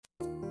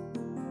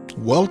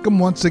Welcome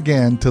once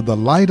again to the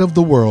Light of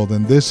the World,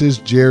 and this is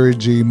Jerry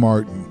G.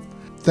 Martin.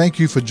 Thank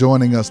you for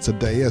joining us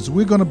today as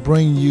we're going to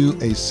bring you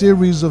a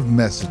series of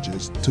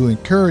messages to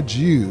encourage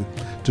you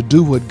to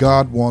do what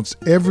God wants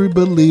every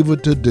believer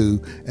to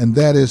do, and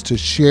that is to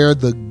share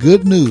the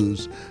good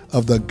news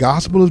of the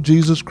gospel of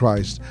Jesus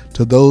Christ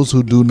to those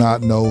who do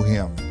not know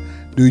Him.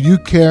 Do you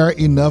care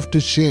enough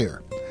to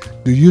share?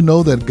 Do you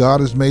know that God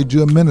has made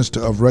you a minister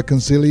of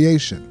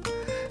reconciliation?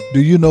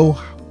 Do you know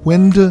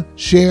when to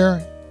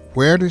share,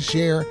 where to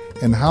share,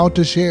 and how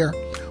to share?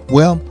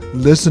 Well,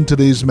 listen to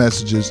these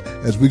messages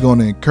as we're going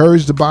to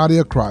encourage the body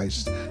of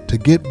Christ to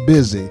get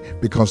busy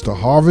because the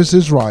harvest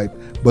is ripe,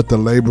 but the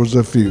laborers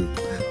are few.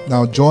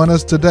 Now join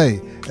us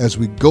today as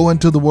we go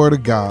into the Word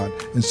of God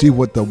and see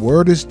what the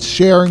Word is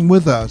sharing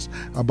with us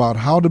about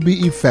how to be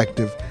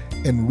effective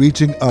in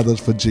reaching others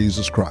for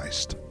Jesus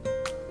Christ.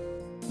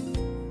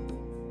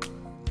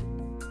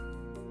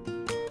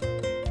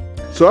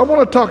 So I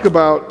want to talk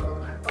about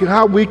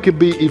how we can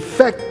be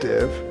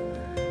effective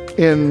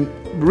in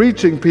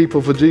reaching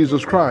people for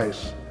Jesus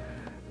Christ.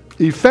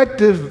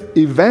 Effective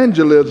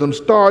evangelism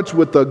starts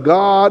with a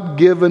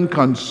God-given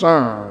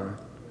concern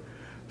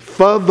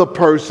for the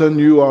person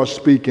you are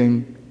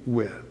speaking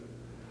with.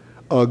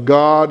 A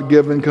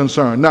God-given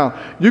concern. Now,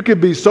 you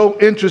could be so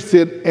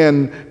interested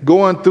in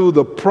going through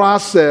the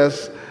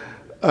process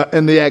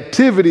and the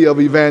activity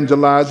of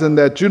evangelizing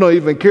that you don't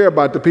even care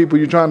about the people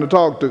you're trying to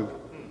talk to.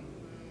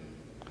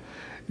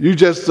 You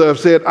just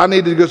said, I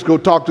need to just go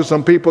talk to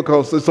some people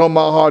because it's on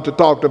my heart to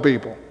talk to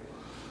people.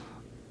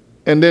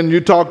 And then you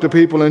talk to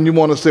people and you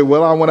want to say,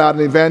 well, I went out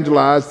and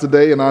evangelized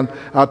today and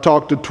I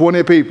talked to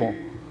 20 people.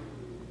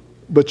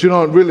 But you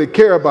don't really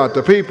care about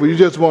the people. You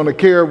just want to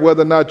care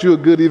whether or not you're a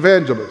good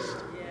evangelist.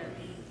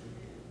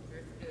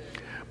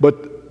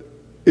 But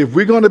if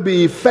we're going to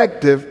be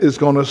effective, it's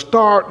going to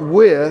start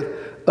with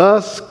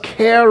us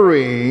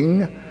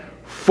caring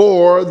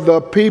for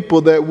the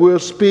people that we're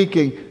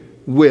speaking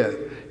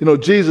with. You know,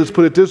 Jesus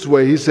put it this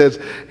way. He says,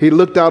 he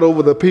looked out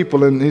over the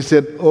people and he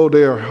said, oh,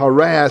 they're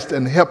harassed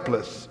and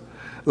helpless,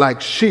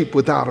 like sheep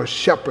without a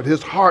shepherd.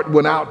 His heart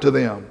went out to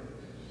them.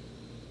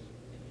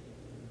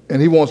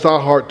 And he wants our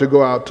heart to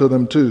go out to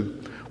them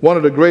too. One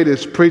of the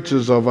greatest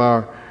preachers of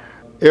our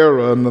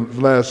era in the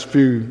last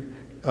few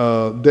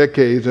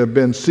decades have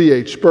been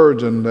C.H.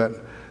 Spurgeon,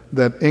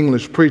 that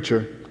English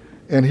preacher.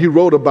 And he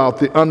wrote about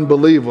the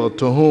unbeliever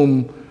to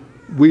whom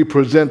we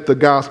present the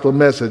gospel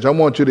message. I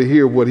want you to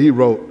hear what he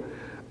wrote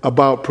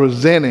about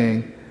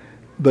presenting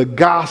the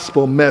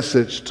gospel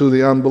message to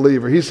the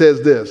unbeliever. He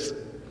says this: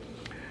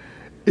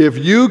 if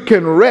you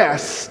can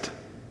rest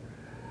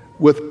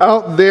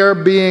without their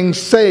being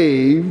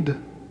saved,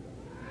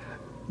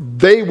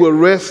 they will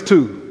rest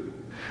too.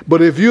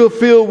 But if you're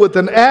filled with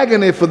an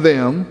agony for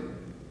them,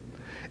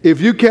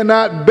 if you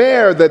cannot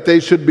bear that they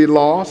should be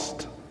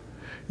lost,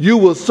 you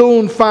will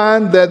soon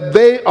find that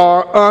they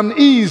are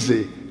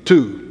uneasy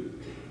too.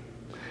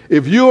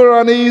 If you are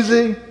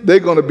uneasy,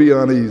 they're going to be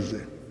uneasy.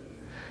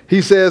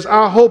 He says,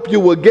 I hope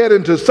you will get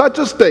into such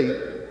a state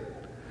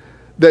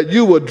that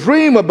you will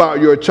dream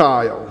about your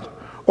child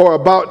or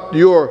about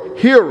your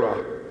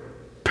hearer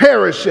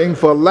perishing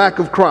for lack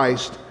of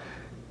Christ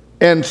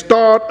and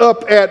start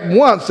up at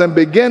once and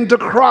begin to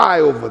cry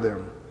over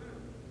them.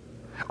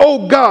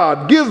 Oh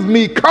God, give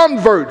me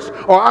converts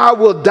or I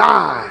will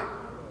die.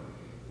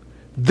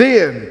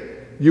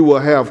 Then you will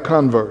have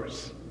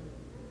converts.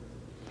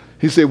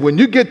 He said, when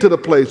you get to the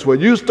place where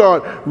you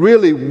start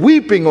really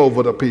weeping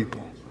over the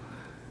people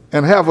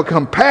and have a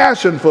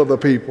compassion for the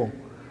people,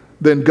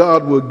 then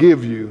God will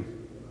give you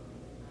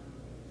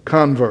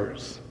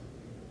converts.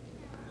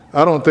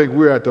 I don't think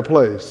we're at the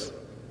place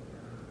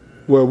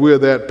where we're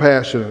that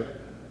passionate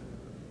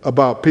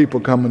about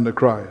people coming to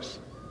Christ.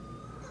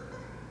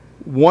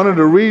 One of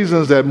the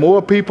reasons that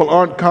more people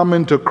aren't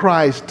coming to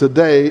Christ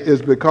today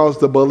is because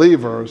the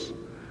believers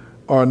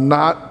are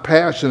not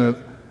passionate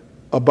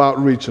about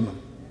reaching them.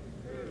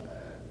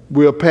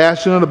 We're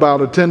passionate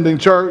about attending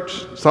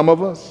church, some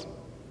of us.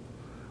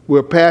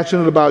 We're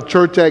passionate about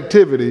church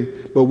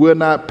activity, but we're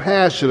not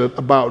passionate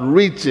about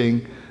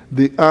reaching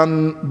the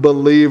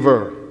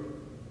unbeliever.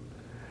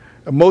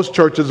 And most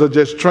churches are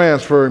just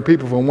transferring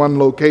people from one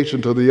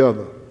location to the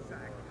other.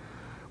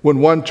 When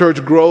one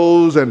church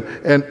grows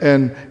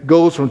and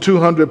goes from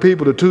 200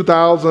 people to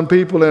 2,000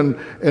 people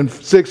in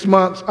 6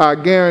 months, I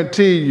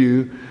guarantee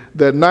you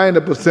that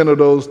 90% of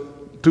those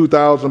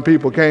 2,000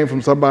 people came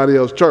from somebody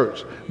else's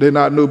church. They're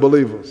not new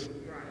believers.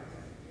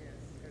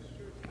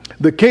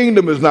 The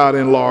kingdom is not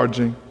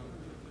enlarging.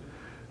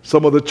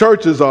 Some of the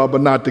churches are,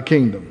 but not the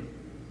kingdom.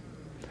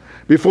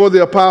 Before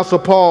the Apostle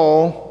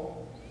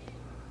Paul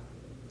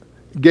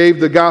gave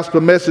the gospel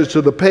message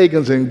to the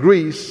pagans in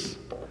Greece,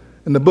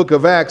 in the book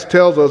of Acts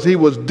tells us he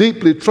was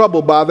deeply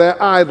troubled by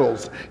their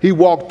idols. He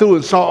walked through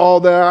and saw all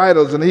their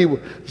idols and he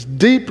was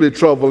deeply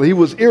troubled. He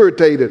was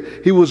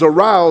irritated. He was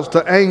aroused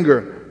to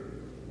anger.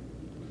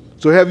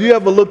 So have you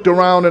ever looked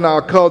around in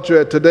our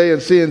culture today and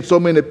seen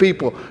so many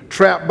people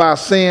trapped by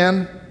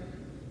sin?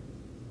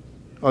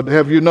 Or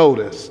have you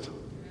noticed?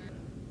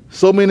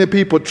 So many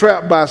people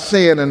trapped by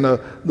sin and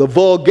the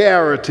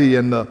vulgarity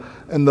and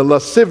the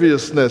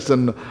lasciviousness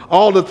and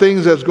all the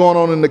things that's going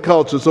on in the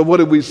culture. So what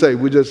do we say?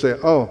 We just say,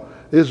 oh,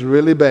 it's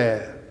really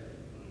bad.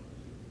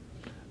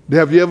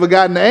 Have you ever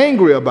gotten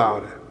angry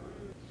about it?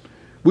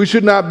 We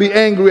should not be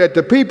angry at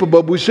the people,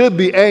 but we should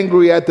be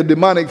angry at the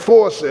demonic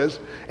forces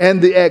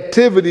and the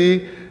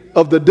activity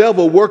of the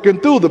devil working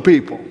through the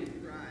people.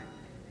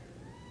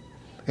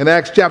 In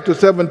Acts chapter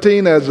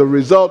 17, as a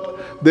result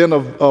then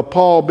of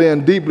Paul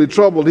being deeply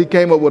troubled, he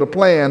came up with a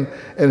plan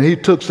and he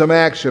took some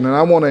action. And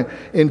I want to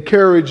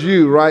encourage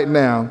you right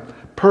now,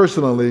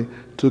 personally,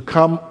 to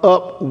come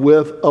up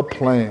with a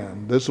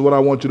plan. This is what I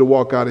want you to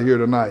walk out of here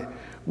tonight,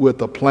 with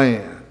a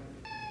plan,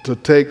 to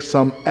take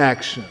some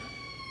action.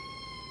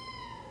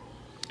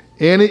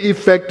 Any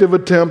effective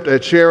attempt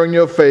at sharing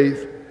your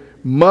faith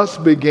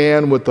must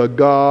begin with a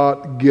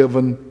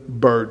God-given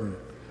burden.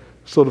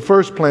 So the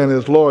first plan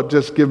is, Lord,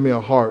 just give me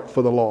a heart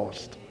for the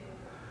lost.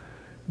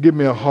 Give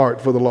me a heart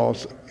for the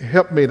lost.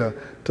 Help me to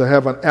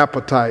have an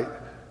appetite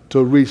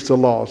to reach the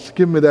lost.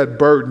 Give me that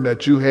burden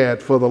that you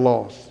had for the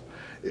lost.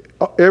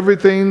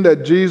 Everything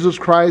that Jesus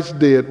Christ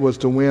did was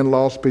to win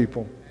lost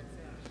people.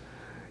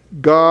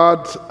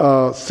 God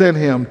sent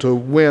him to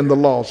win the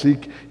lost.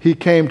 He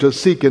came to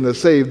seek and to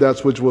save that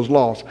which was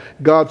lost.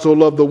 God so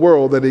loved the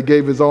world that he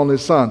gave his only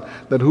son,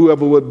 that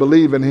whoever would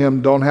believe in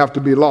him don't have to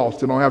be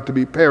lost. They don't have to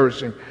be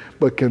perishing,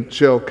 but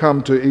shall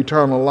come to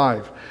eternal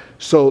life.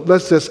 So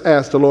let's just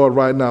ask the Lord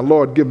right now,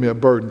 Lord, give me a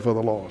burden for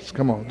the lost.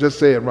 Come on, just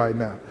say it right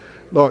now.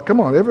 Lord, come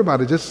on,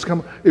 everybody, just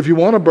come. If you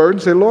want a burden,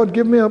 say, Lord,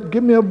 give me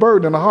a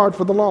burden and a heart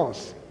for the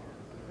lost.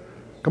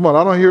 Come on,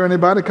 I don't hear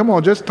anybody. Come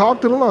on, just talk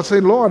to the Lord.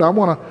 Say, Lord, I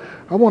want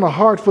a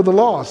heart for the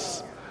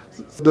lost.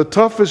 The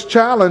toughest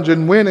challenge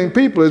in winning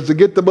people is to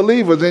get the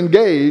believers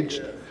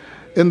engaged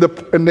in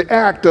the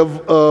act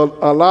of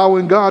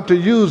allowing God to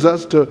use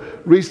us to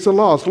reach the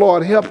lost.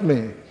 Lord, help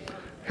me.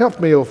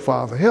 Help me, oh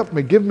Father. Help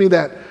me. Give me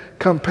that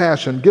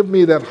compassion. Give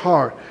me that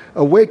heart.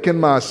 Awaken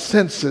my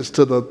senses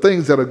to the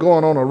things that are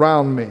going on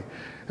around me.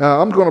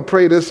 I'm going to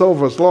pray this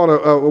over us. Lord,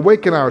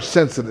 awaken our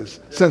senses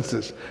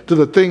to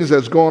the things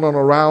that's going on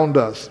around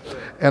us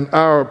and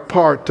our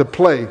part to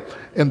play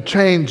in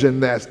changing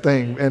that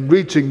thing and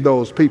reaching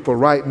those people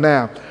right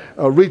now,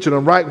 reaching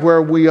them right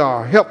where we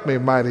are. Help me,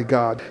 mighty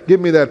God. Give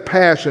me that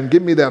passion.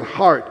 Give me that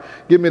heart.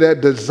 Give me that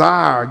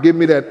desire. Give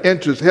me that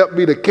interest. Help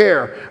me to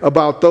care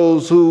about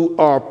those who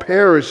are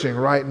perishing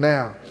right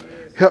now.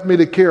 Help me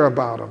to care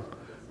about them.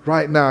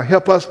 Right now,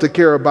 help us to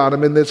care about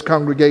them in this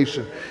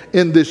congregation,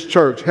 in this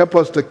church. Help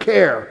us to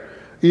care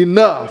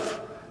enough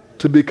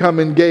to become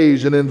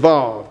engaged and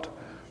involved.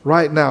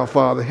 Right now,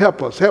 Father,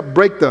 help us. Help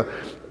break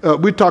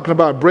we're talking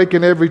about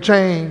breaking every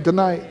chain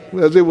tonight,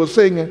 as it was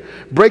singing.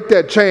 Break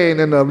that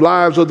chain in the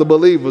lives of the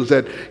believers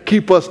that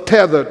keep us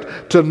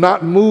tethered to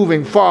not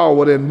moving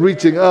forward and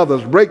reaching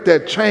others. Break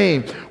that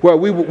chain where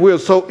we're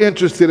so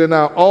interested in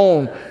our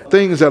own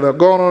things that are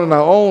going on in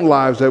our own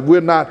lives that we're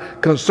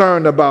not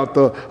concerned about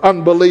the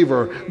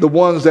unbeliever, the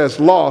ones that's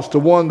lost, the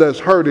one that's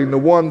hurting, the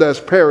one that's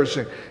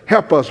perishing.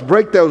 Help us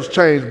break those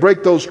chains,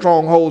 break those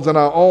strongholds in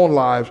our own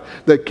lives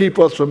that keep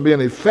us from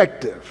being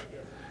effective.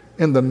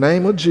 In the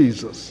name of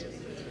Jesus.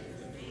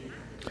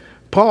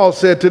 Paul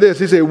said to this,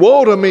 he said,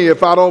 woe to me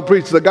if I don't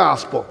preach the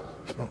gospel.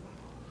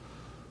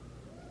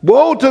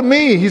 Woe to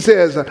me, he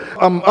says,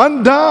 I'm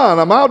undone,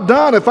 I'm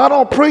outdone if I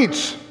don't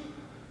preach.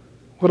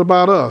 What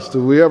about us?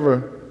 Do we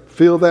ever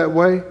feel that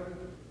way?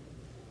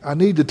 I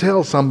need to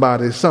tell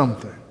somebody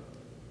something.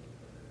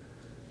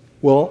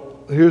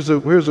 Well, here's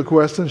a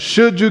question.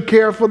 Should you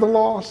care for the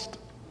lost?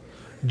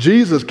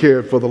 Jesus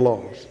cared for the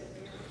lost.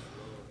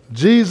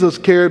 Jesus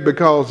cared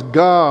because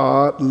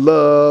God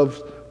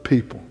loves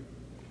people.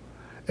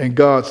 And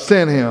God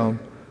sent him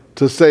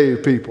to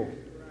save people.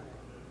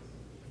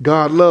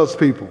 God loves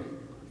people.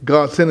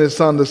 God sent his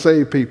son to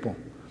save people.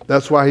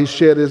 That's why he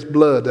shed his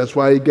blood. That's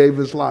why he gave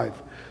his life,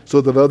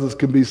 so that others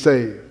can be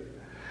saved.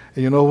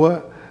 And you know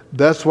what?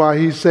 That's why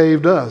he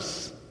saved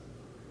us,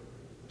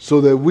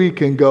 so that we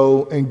can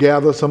go and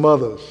gather some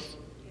others.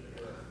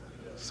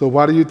 So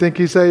why do you think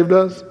he saved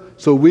us?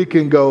 So we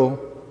can go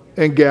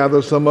and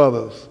gather some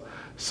others.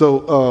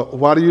 So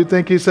why do you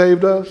think he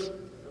saved us?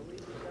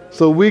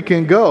 So we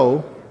can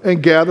go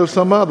and gather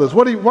some others.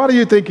 Why do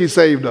you think he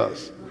saved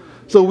us?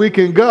 So we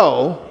can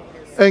go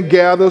and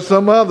gather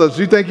some others.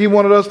 You think he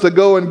wanted us to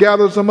go and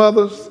gather some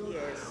others?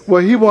 Yes.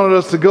 Well, he wanted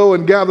us to go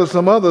and gather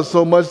some others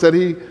so much that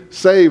he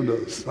saved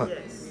us.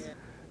 Yes.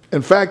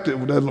 In fact,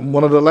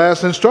 one of the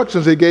last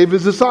instructions he gave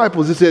his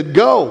disciples, he said,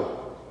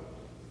 go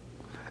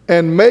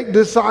and make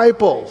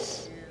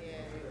disciples,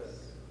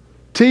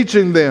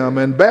 teaching them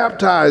and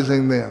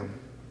baptizing them.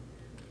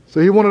 So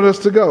he wanted us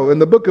to go. In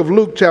the book of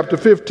Luke chapter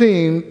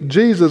 15,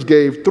 Jesus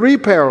gave 3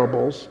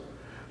 parables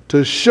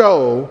to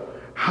show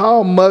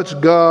how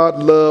much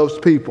God loves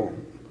people.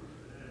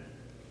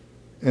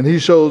 And he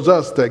shows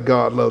us that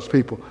God loves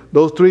people.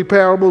 Those 3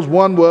 parables,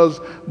 one was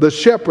the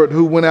shepherd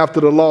who went after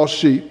the lost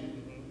sheep,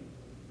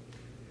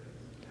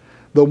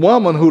 the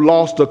woman who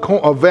lost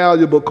a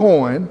valuable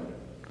coin,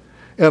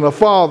 and a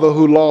father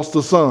who lost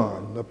a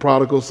son, the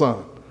prodigal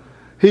son.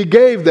 He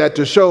gave that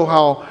to show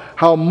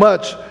how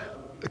much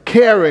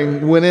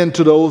caring went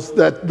into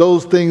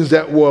those things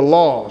that were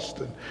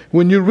lost.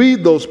 When you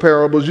read those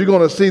parables, you're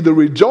going to see the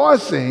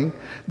rejoicing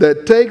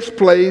that takes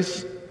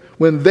place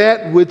when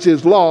that which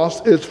is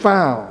lost is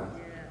found.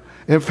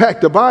 In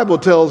fact, the Bible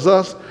tells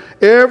us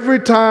every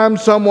time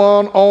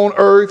someone on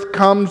earth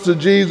comes to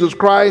Jesus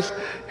Christ,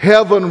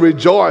 heaven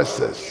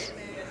rejoices.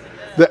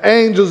 The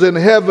angels in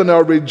heaven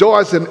are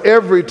rejoicing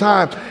every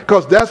time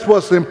because that's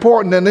what's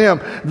important in them.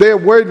 They're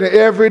waiting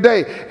every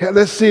day. Hey,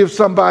 let's see if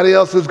somebody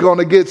else is going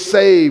to get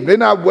saved. They're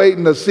not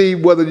waiting to see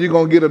whether you're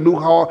going to get a new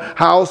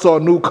house or a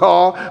new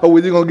car, or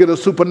whether you're going to get a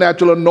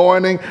supernatural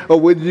anointing, or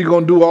whether you're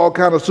going to do all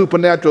kind of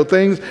supernatural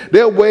things.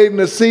 They're waiting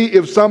to see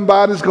if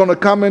somebody's going to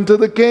come into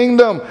the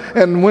kingdom.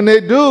 And when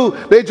they do,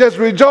 they just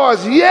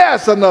rejoice.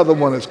 Yes, another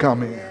one is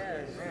coming.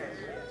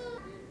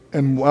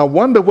 And I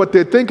wonder what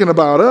they're thinking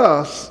about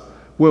us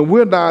when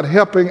we're not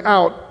helping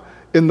out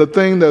in the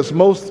thing that's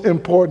most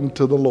important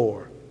to the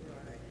Lord.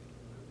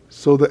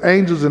 So the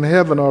angels in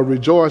heaven are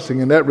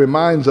rejoicing, and that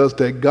reminds us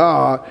that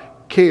God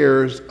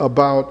cares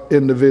about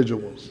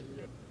individuals.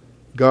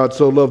 God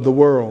so loved the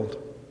world,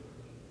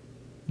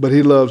 but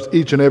he loves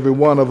each and every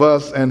one of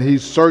us, and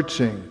he's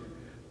searching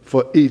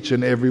for each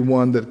and every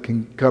one that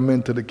can come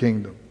into the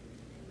kingdom.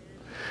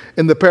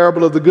 In the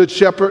parable of the Good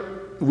Shepherd,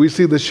 we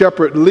see the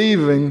shepherd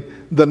leaving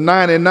the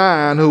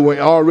 99 who were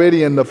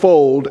already in the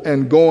fold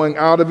and going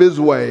out of his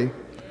way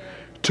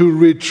to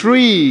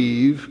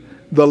retrieve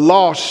the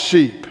lost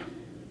sheep.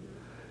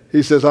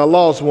 He says, I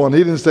lost one. He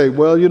didn't say,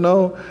 well,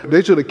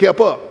 they should have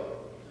kept up.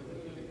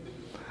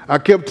 I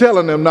kept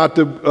telling them not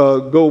to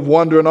go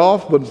wandering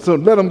off, but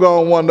soon let them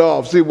go and wander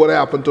off, see what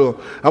happened to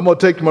them. I'm going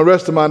to take the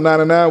rest of my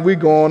 99, we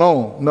going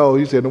on. No,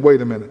 he said,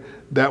 wait a minute.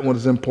 That one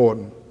is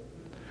important.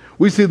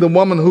 We see the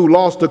woman who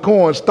lost the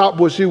corn stop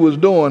what she was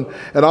doing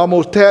and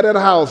almost tear that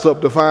house up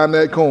to find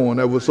that corn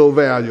that was so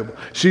valuable.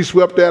 She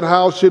swept that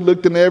house. She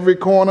looked in every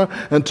corner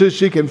until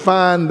she can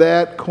find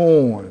that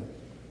corn.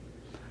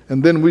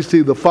 And then we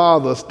see the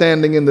father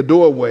standing in the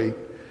doorway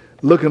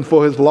looking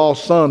for his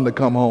lost son to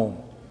come home.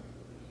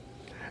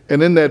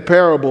 And in that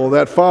parable,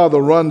 that father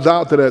runs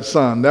out to that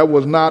son. That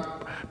was not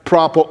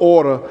proper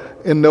order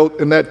in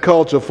that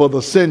culture for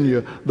the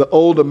senior, the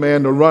older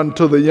man, to run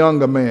to the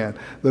younger man.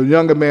 The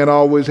younger man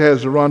always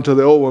has to run to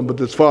the old one, but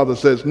this father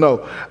says,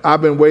 no,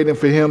 I've been waiting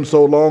for him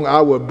so long,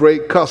 I would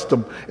break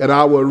custom and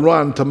I would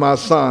run to my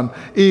son,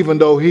 even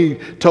though he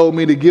told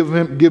me to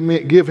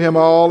give him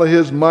all of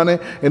his money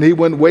and he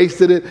went and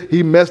wasted it.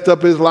 He messed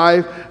up his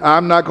life.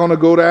 I'm not going to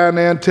go down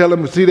there and tell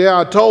him, see there,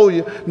 I told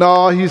you.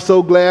 No, he's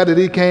so glad that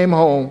he came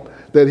home,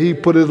 that he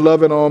put his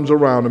loving arms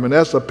around him. And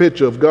that's a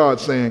picture of God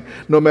saying,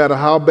 no matter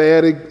how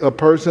bad a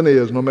person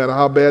is, no matter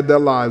how bad their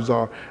lives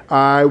are,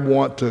 I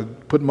want to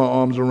put my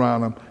arms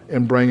around them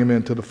and bring him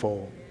into the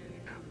fold.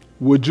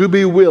 Would you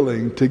be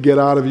willing to get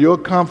out of your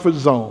comfort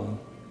zone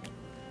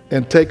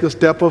and take a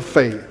step of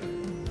faith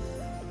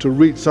to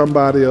reach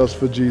somebody else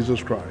for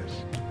Jesus Christ?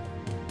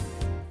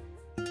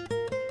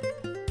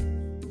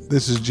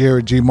 This is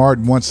Jerry G.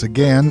 Martin once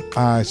again.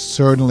 I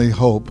certainly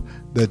hope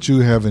that you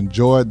have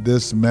enjoyed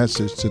this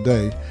message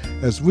today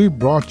as we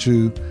brought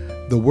you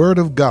the Word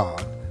of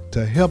God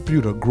to help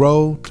you to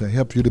grow, to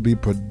help you to be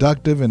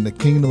productive in the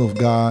kingdom of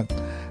God,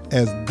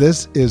 as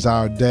this is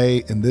our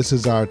day and this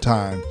is our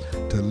time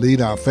to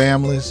lead our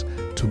families,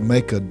 to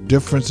make a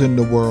difference in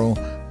the world,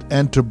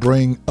 and to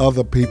bring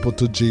other people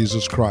to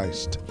Jesus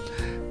Christ.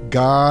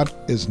 God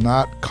is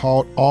not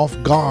caught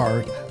off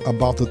guard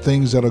about the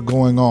things that are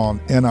going on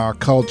in our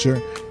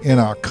culture, in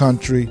our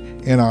country,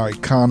 in our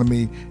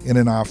economy, and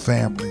in our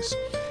families.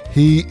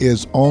 He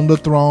is on the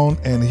throne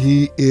and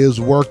he is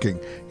working.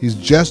 He's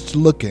just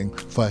looking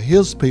for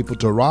his people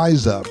to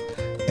rise up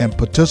and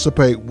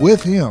participate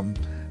with him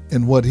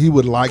in what he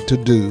would like to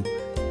do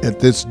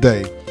at this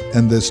day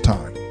and this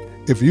time.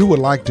 If you would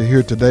like to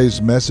hear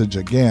today's message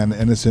again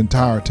in its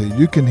entirety,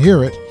 you can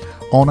hear it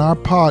on our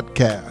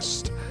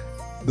podcast,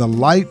 The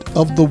Light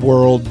of the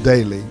World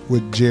Daily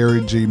with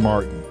Jerry G.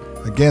 Martin.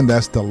 Again,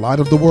 that's The Light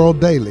of the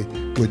World Daily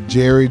with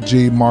Jerry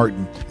G.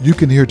 Martin. You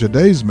can hear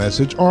today's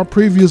message or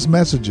previous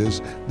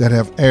messages that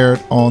have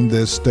aired on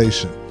this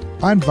station.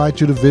 I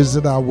invite you to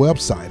visit our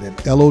website at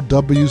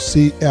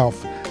lowcf.org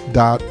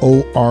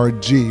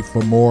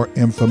for more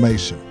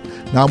information.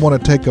 Now, I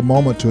want to take a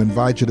moment to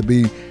invite you to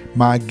be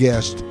my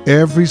guest.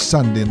 Every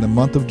Sunday in the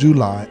month of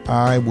July,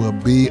 I will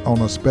be on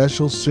a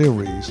special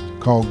series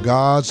called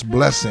God's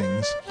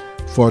Blessings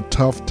for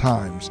Tough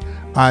Times.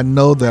 I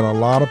know that a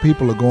lot of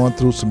people are going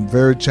through some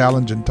very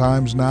challenging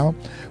times now.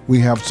 We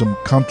have some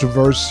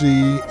controversy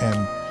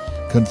and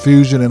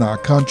confusion in our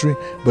country,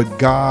 but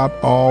God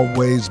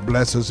always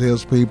blesses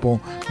his people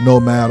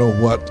no matter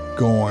what's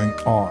going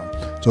on.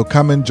 So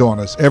come and join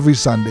us every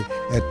Sunday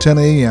at 10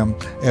 a.m.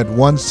 at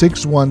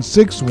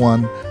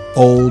 16161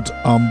 Old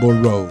Humble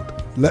Road.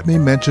 Let me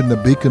mention the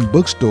Beacon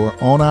Bookstore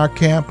on our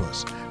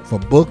campus. For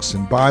books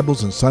and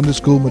Bibles and Sunday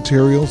school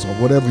materials or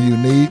whatever you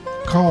need,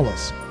 call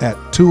us at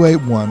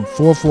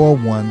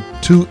 281-441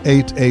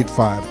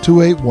 2885.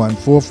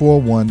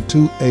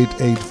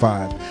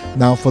 281-441-2885.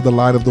 Now for the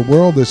light of the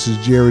world, this is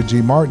Jerry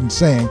G. Martin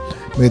saying,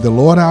 may the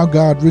Lord our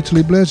God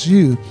richly bless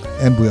you,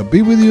 and we'll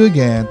be with you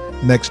again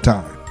next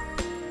time.